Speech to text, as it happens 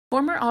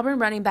Former Auburn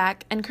running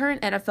back and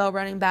current NFL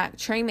running back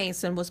Tre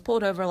Mason was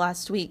pulled over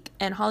last week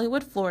in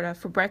Hollywood, Florida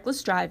for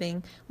reckless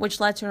driving,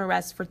 which led to an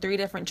arrest for 3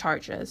 different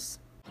charges.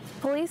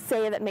 Police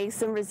say that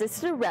Mason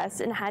resisted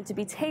arrest and had to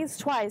be tased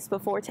twice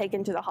before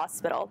taken to the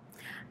hospital.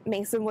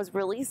 Mason was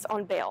released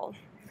on bail.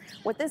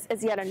 With this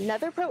is yet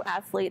another pro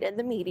athlete in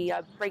the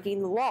media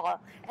breaking the law,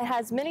 it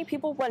has many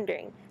people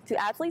wondering, do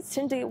athletes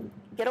tend to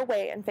get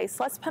away and face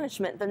less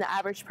punishment than the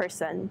average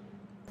person?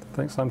 I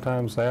think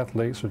sometimes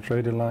athletes are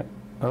treated like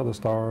other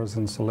stars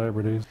and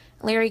celebrities.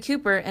 Larry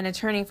Cooper, an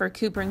attorney for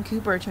Cooper &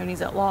 Cooper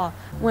Attorneys at Law,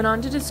 went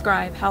on to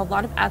describe how a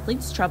lot of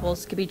athletes'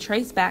 troubles could be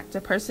traced back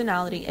to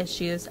personality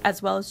issues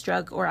as well as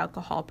drug or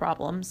alcohol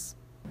problems.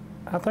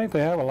 I think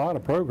they have a lot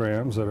of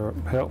programs that are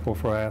helpful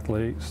for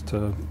athletes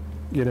to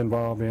get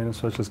involved in,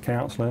 such as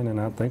counseling, and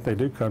I think they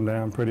do come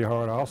down pretty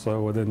hard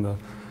also within the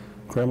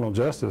criminal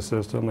justice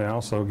system. They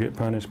also get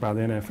punished by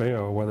the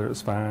NFL, whether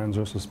it's fines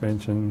or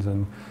suspensions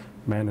and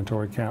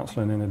mandatory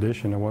counseling in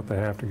addition to what they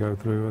have to go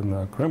through in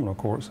the criminal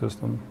court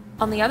system.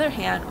 On the other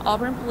hand,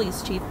 Auburn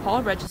Police Chief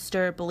Paul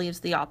Register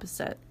believes the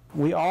opposite.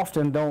 We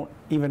often don't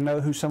even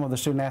know who some of the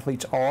student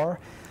athletes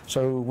are,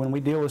 so when we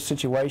deal with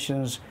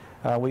situations,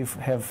 we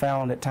have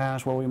found at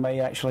times where we may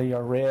actually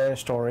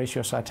arrest or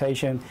issue a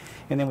citation,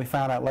 and then we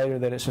find out later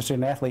that it's a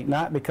student athlete,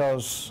 not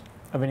because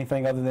of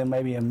anything other than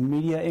maybe a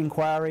media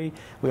inquiry.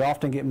 We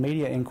often get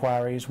media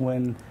inquiries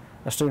when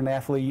a student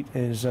athlete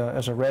is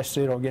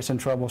arrested or gets in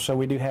trouble, so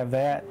we do have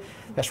that.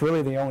 That's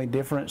really the only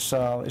difference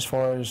as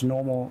far as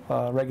normal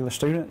regular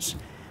students.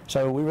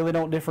 So we really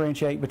don't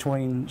differentiate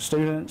between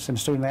students and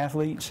student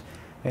athletes,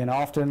 and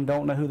often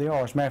don't know who they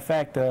are. As a matter of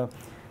fact,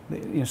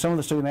 some of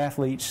the student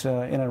athletes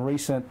in a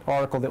recent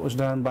article that was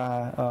done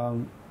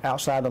by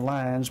Outside the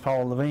Lines,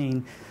 Paul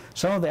Levine,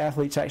 some of the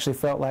athletes actually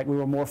felt like we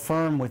were more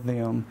firm with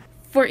them.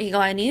 For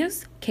Eagle Eye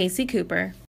News, Kacie Cooper.